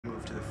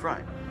moved to the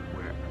front,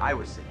 where I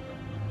was sitting.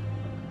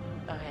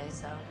 Okay,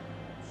 so?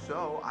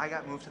 So I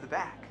got moved to the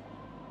back.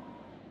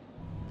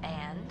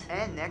 And?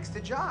 And next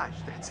to Josh.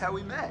 That's how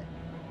we met.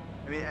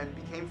 I mean, and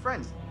became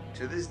friends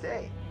to this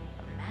day.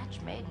 A match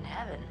made in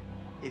heaven.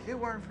 If it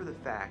weren't for the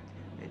fact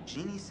that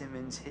Jeannie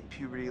Simmons hit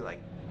puberty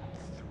like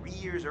 3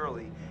 years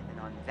early, and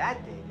on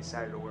that day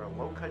decided to wear a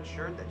low-cut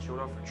shirt that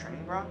showed off her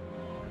training bra,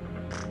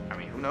 I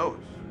mean, who knows?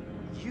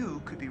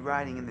 You could be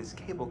riding in this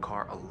cable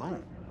car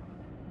alone.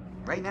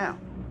 Right now.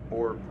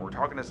 Or we're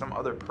talking to some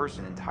other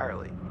person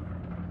entirely.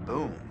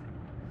 Boom.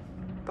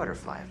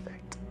 Butterfly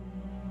effect.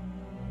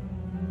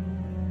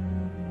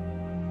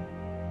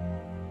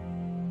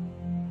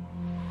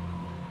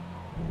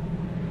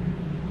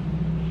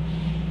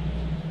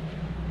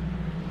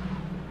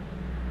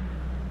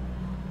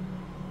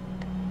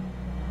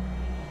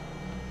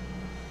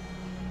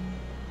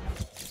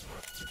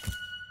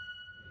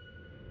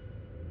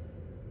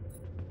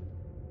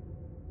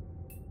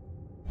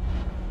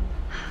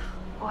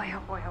 Boy,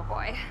 oh boy, oh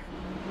boy.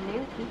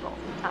 New people.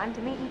 Time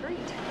to meet and greet.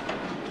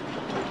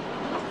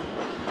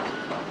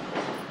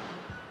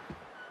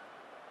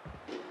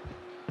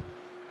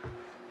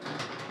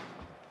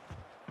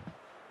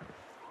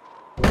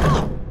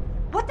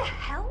 What the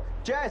hell?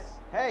 Jess,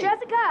 hey!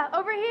 Jessica,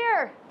 over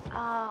here!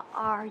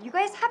 Are you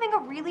guys having a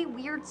really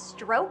weird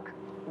stroke?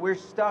 We're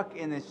stuck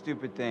in this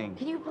stupid thing.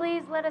 Can you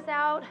please let us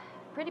out?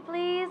 Pretty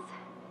please?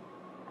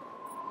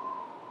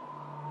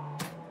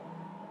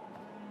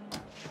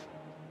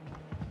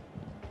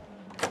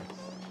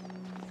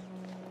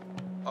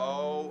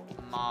 Oh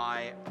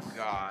my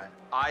God.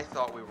 I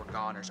thought we were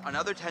goners.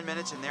 Another 10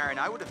 minutes in there and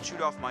I would have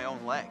chewed off my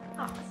own leg.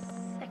 Oh,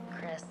 sick,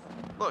 Chris.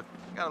 Look,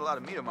 I got a lot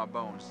of meat on my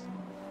bones.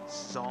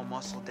 This is all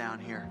muscle down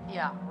here.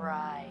 Yeah,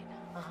 right.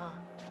 Uh-huh.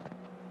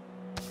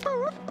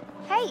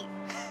 Hey!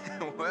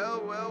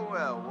 Well, well,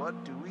 well,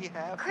 what do we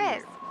have Chris!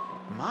 here?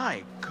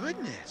 My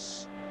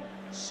goodness.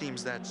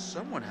 Seems that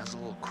someone has a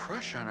little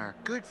crush on our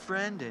good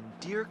friend and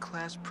dear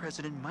class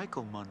president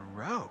Michael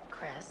Monroe.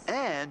 Chris?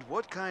 And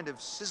what kind of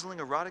sizzling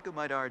erotica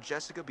might our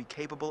Jessica be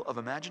capable of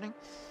imagining?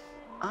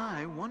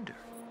 I wonder.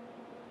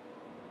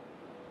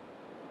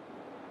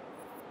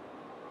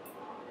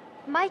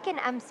 Mike and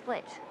Em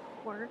split.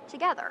 We're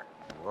together.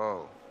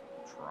 Whoa,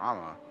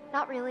 drama.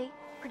 Not really.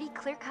 Pretty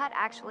clear cut,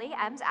 actually.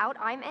 Em's out,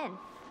 I'm in.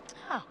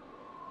 Huh.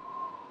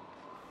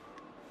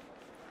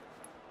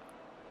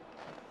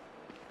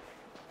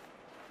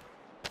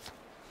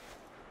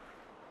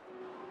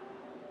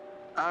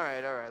 All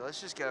right, let's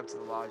just get up to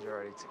the lodge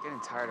already. It's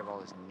getting tired of all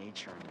this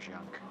nature and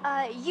junk.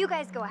 You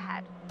guys go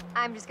ahead.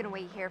 I'm just gonna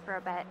wait here for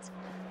a bit.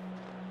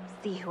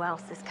 See who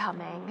else is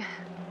coming.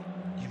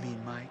 You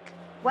mean Mike?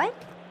 What?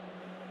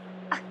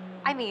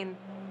 I mean,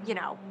 you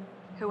know,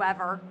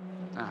 whoever.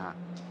 Uh-huh.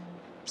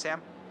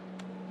 Sam?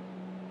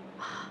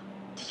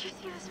 Did you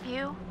see this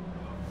view?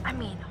 I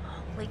mean,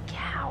 holy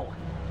cow.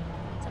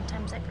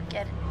 Sometimes I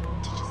forget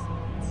to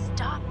just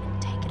stop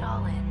and take it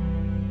all in.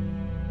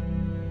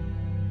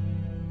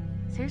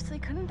 Seriously,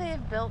 couldn't they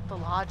have built the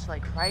lodge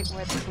like right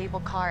where the cable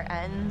car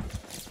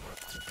ends?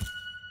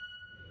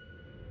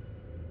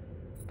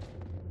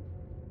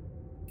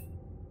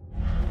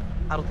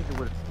 I don't think it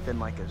would have been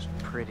like as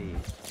pretty.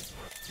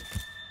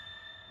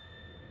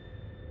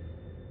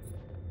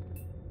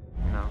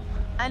 You know?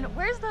 And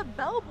where's the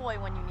bellboy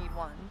when you need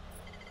one?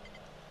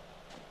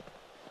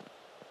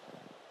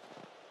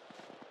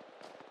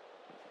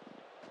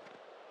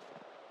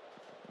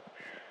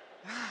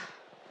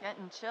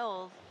 Getting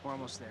chills. We're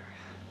almost there.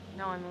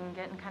 No, I mean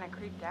getting kind of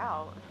creeped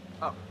out.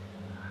 Oh,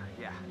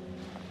 yeah.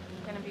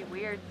 It's gonna be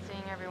weird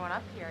seeing everyone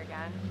up here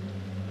again.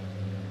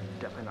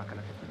 Definitely not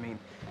gonna. I mean,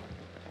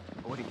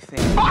 what do you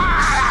think?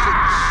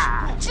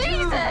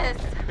 Jesus!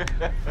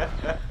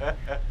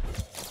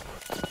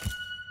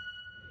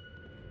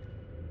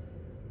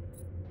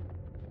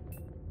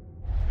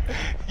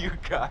 You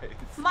guys.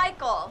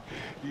 Michael!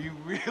 You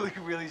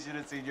really should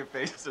have seen your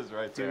faces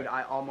right there. Dude,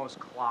 I almost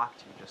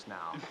clocked you just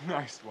now.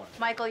 Nice one.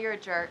 Michael, you're a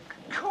jerk.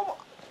 Come on.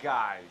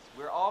 Guys,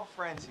 we're all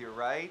friends here,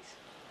 right?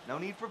 No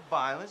need for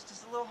violence,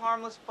 just a little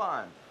harmless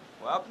fun.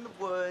 We're up in the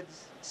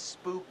woods, it's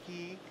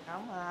spooky.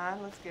 Come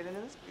on, let's get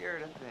into the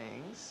spirit of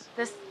things.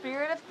 The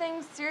spirit of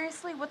things?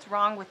 Seriously, what's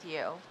wrong with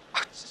you?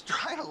 Just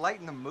trying to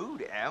lighten the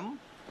mood, Em.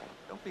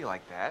 Don't be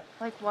like that.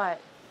 Like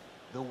what?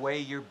 The way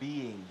you're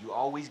being, you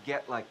always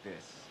get like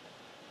this.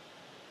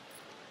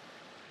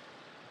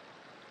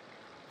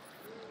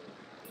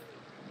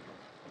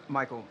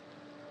 Michael,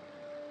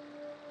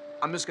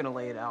 I'm just gonna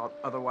lay it out.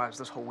 Otherwise,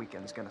 this whole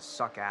weekend's gonna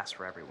suck ass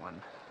for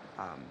everyone.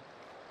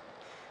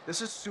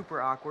 This is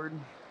super awkward,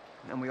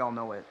 and we all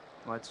know it.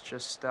 Let's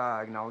just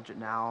acknowledge it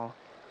now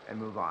and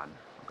move on,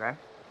 okay?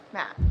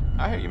 Matt.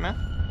 I hear you, man.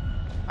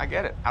 I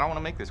get it. I don't want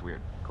to make this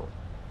weird. Cool.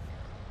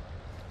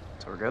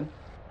 So we're good?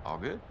 All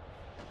good?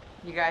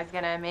 You guys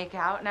gonna make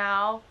out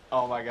now?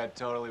 Oh my God,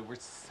 totally. We're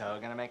so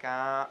gonna make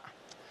out.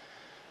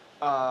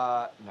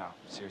 No,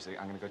 seriously,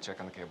 I'm gonna go check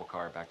on the cable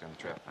car back down the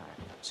trip. All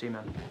right. See you,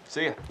 man.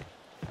 See ya.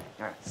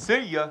 All right. See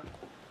ya.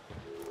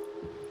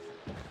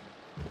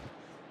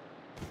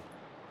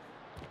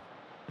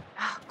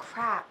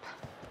 crap.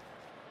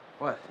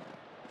 What?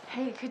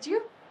 Hey, could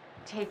you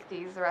take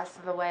these the rest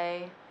of the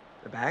way?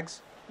 The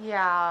bags?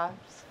 Yeah,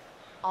 just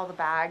all the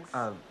bags.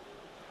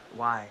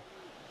 Why?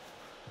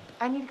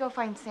 I need to go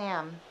find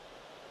Sam.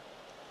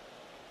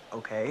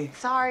 Okay.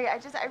 Sorry, I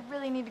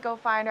really need to go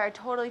find her. I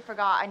totally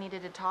forgot I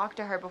needed to talk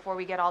to her before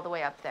we get all the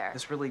way up there.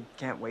 This really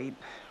can't wait.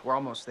 We're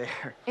almost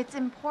there. It's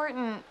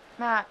important,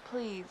 Matt,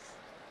 please.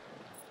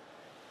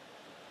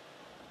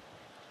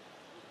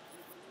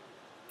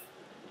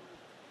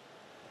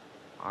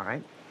 All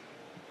right.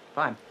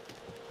 Fine.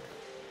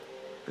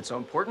 If it's so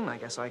important, I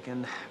guess I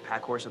can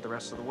pack horse it the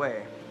rest of the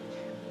way.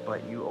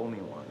 But you owe me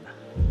one.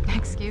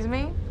 Excuse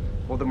me?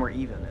 Well, then we're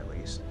even, at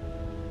least.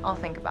 I'll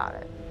think about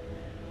it.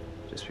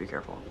 Just be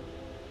careful.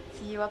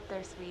 See you up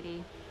there,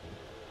 sweetie.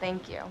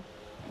 Thank you.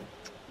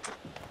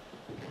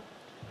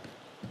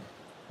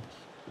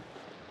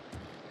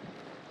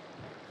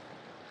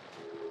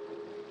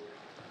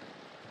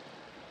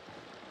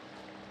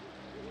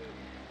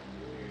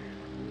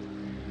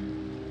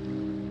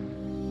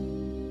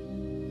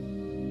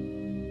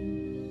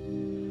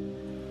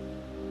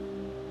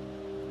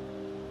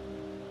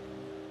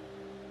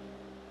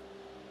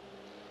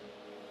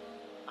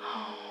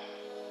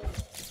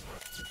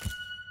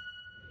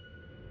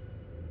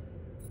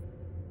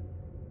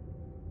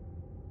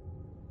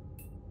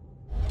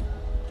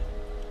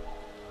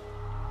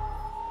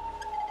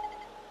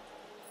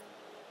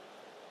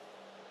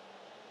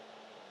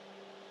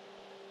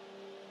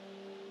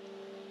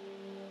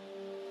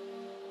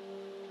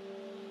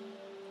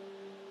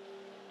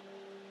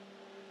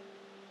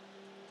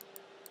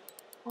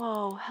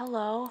 Whoa,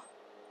 hello.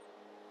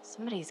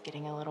 Somebody's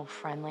getting a little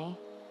friendly.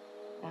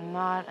 And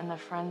not in the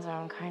friend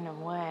zone kind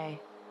of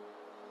way.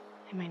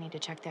 I might need to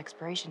check the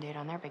expiration date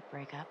on their big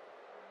breakup.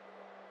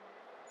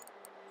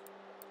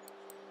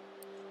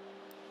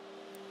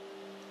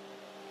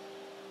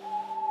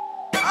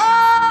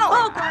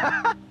 Oh!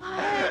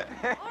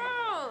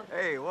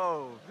 Hey,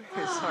 whoa.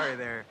 Sorry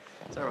there.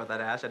 Sorry about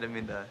that, Ash. I didn't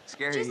mean to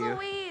scare Jeez you.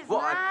 Louise,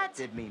 well, Matt. I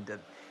did mean to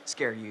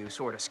scare you,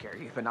 sort of scare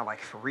you, but not like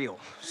for real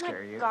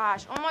scare you. Oh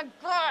my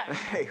gosh.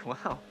 Hey,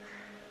 wow.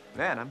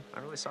 Man, I'm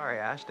really sorry,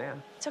 Ash.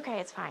 Damn. It's okay,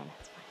 it's fine.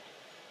 It's fine.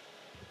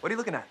 What are you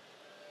looking at?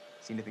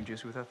 See anything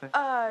juicy with that thing?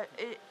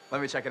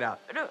 Let me check it out.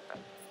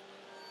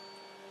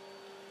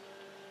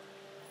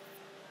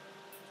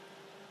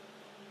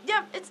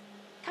 Yeah, it's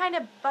kind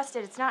of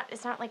busted. It's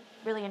not like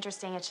really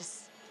interesting. It's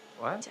just.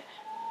 What?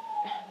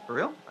 For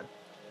real?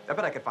 I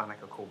bet I could find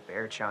like a cool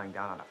bear chowing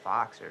down on a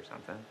fox or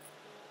something.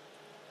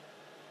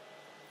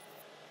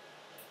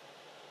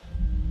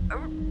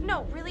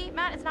 No, really,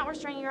 Matt, it's not worth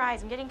straining your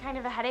eyes. I'm getting kind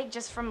of a headache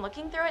just from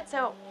looking through it,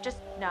 so just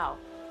no.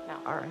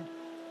 All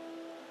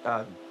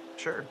right.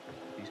 Sure,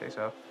 if you say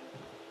so.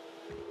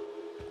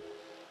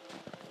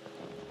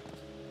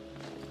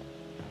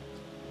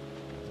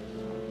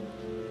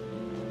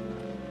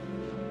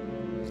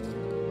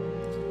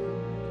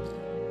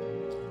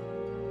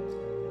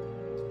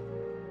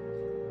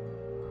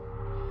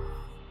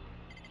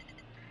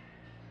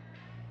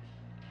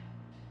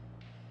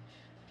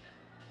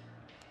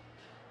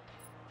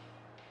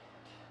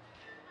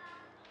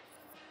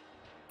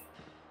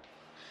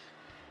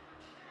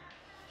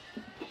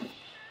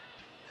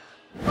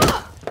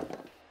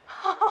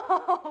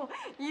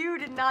 You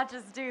did not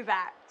just do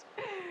that.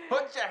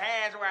 Put your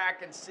hands where I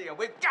can see them.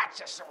 We've got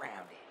you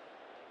surrounded.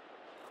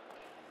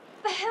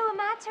 But who am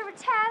I to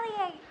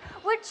retaliate?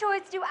 What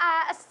choice do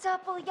I, a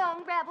supple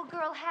young rebel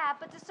girl, have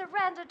but to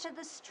surrender to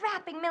the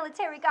strapping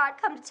military guard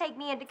come to take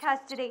me into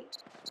custody?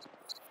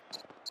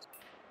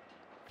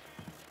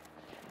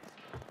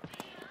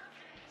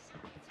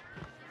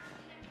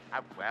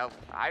 Well,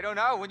 I don't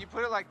know when you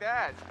put it like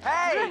that.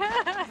 Hey!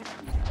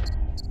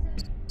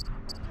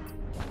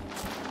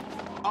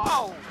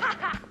 Oh!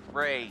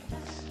 Great.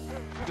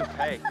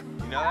 Hey,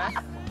 you know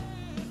that?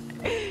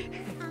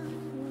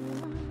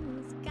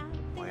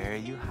 Where are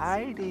you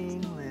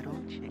hiding, little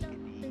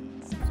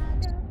chickadee?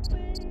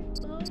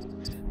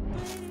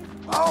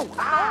 Oh!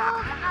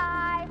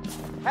 Ah!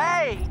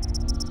 Hi. Hey!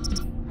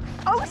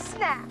 Oh,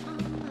 snap.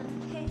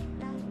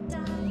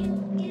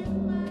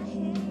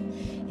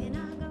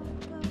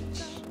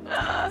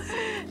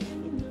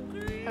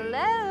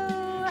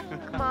 Hello.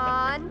 Come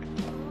on.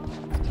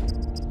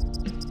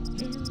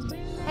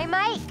 Hey,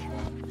 Mike.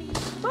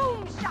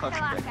 Boom,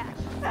 shakalaka.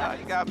 No,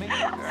 you got me.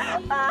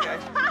 Okay.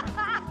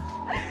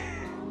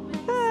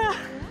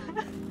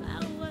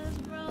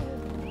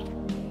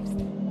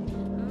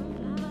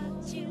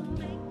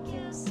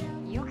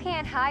 You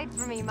can't hide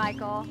from me,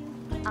 Michael.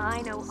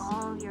 I know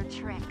all your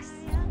tricks.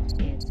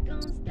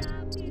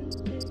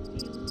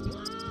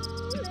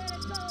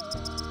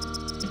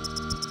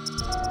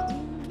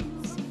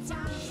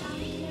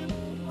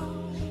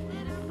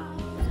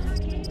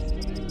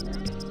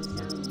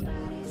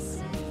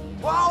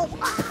 Whoa!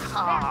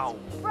 Ow!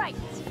 Right.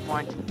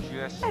 Why don't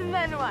you just... And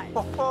then what?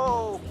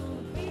 Oh,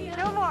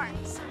 No more.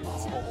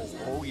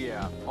 oh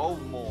yeah. Oh,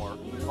 more.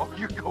 Oh,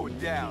 you're going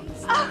down.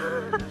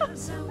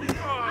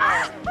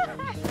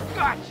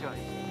 Gotcha.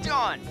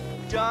 Done.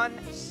 Done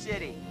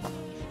city.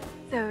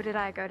 So did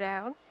I go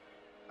down?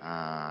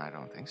 I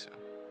don't think so.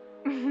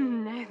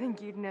 I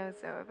think you'd know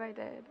so if I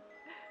did.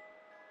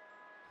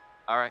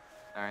 All right,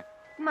 all right.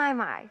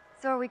 My.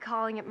 So are we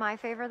calling it my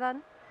favor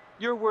then?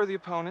 You're a worthy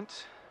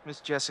opponent, Miss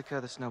Jessica,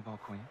 the Snowball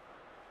Queen.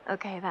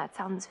 Okay, that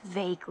sounds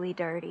vaguely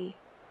dirty.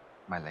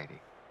 My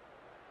lady.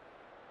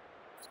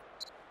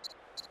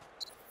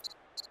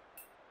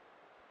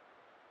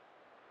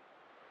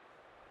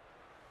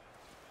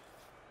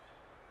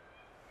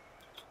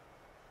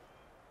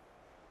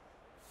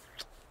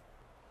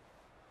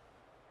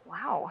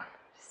 Wow.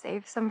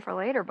 Save some for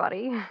later,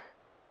 buddy.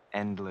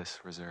 Endless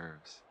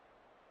reserves.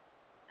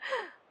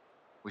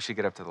 We should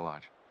get up to the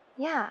lodge.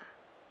 Yeah.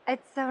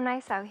 It's so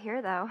nice out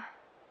here, though.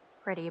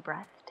 Pretty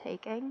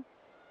breathtaking.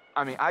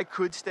 I mean, I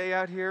could stay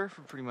out here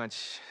for pretty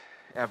much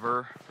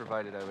ever,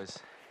 provided I was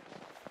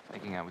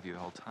making out with you the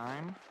whole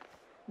time.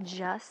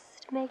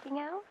 Just making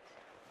out?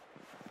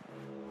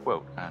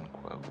 Quote,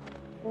 unquote.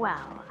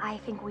 Well, I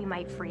think we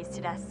might freeze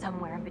to death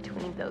somewhere in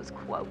between those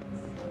quotes.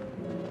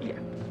 Yeah.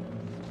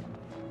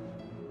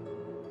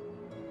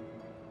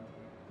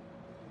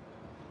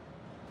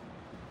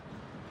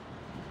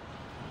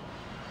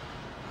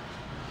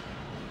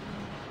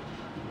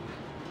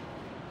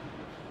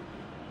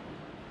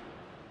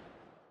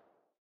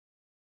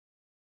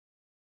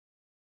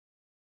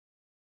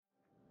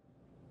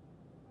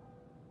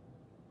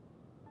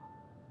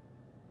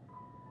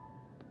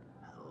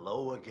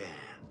 Hello again.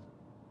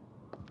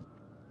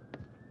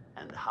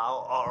 And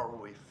how are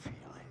we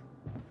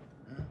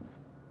feeling?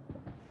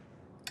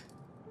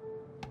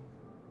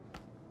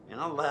 In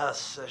our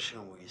last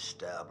session, we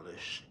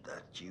established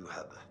that you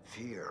have a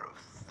fear of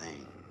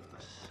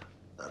things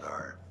that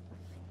are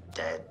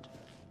dead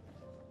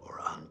or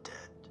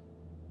undead.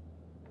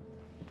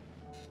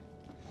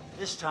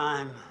 This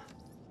time,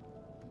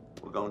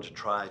 we're going to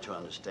try to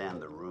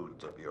understand the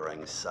root of your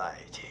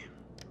anxiety.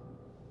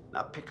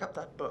 Now pick up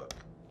that book.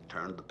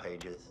 Turn the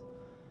pages.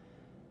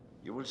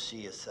 You will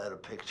see a set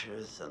of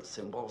pictures and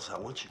symbols. I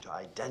want you to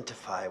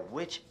identify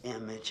which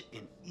image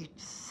in each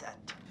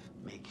set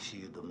makes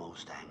you the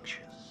most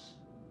anxious.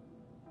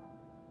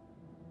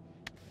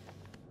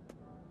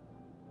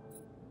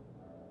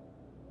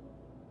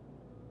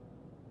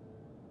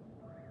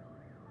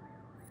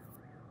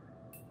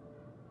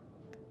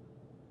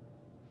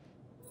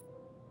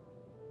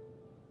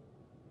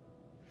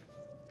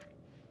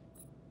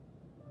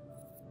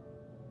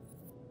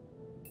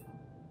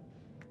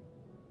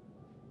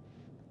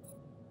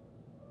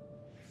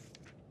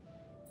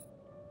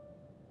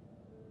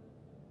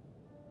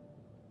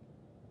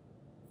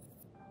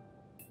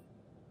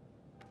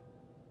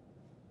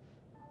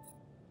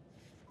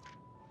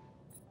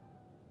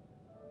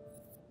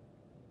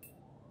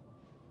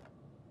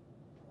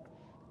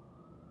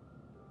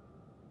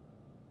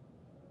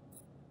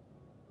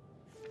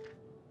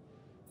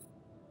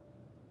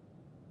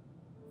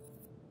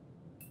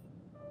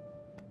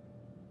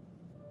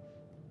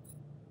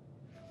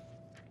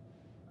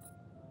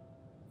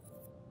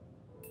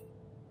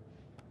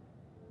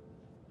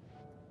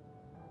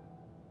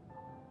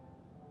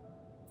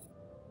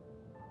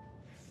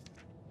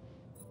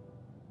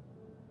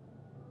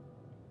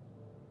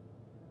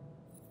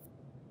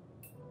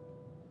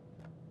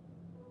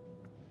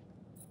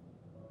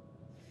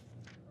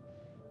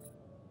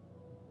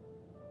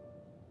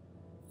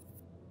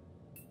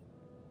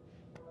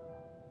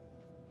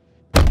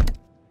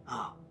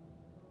 Oh.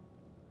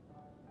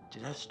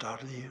 Did that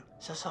startle you?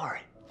 So sorry.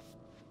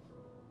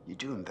 You're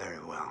doing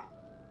very well.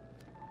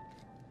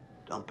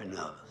 Don't be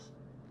nervous.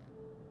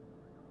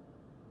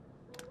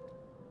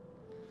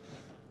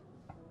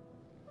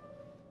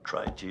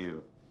 Try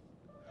to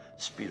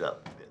speed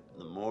up a bit.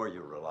 The more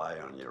you rely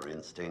on your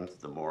instincts,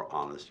 the more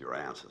honest your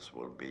answers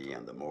will be,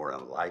 and the more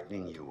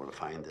enlightening you will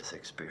find this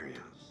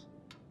experience.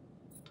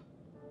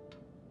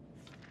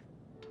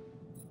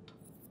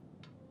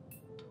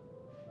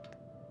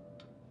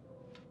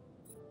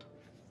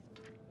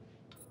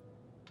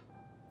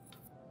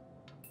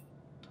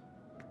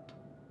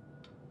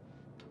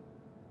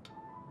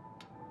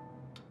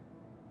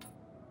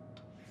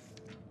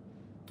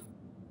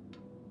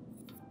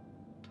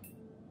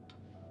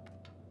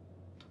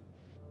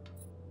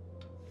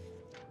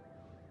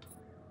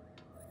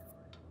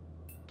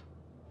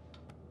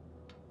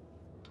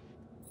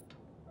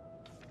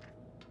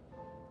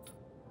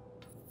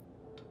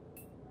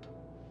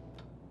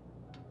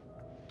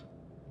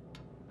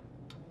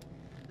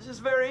 This is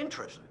very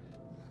interesting.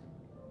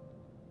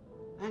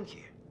 Thank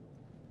you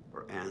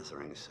for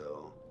answering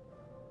so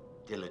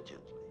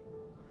diligently.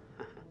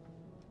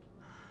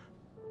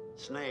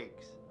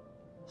 Snakes,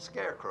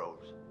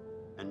 scarecrows,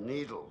 and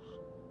needles.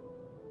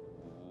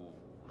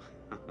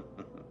 Ooh.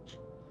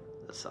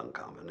 The sun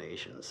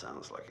combination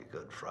sounds like a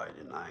good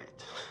Friday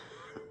night.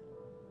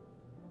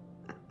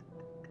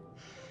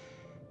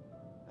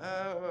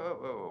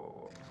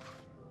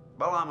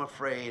 Well, I'm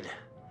afraid,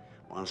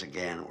 once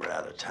again, we're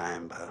out of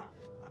time, but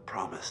I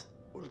promise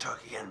we'll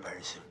talk again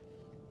very soon.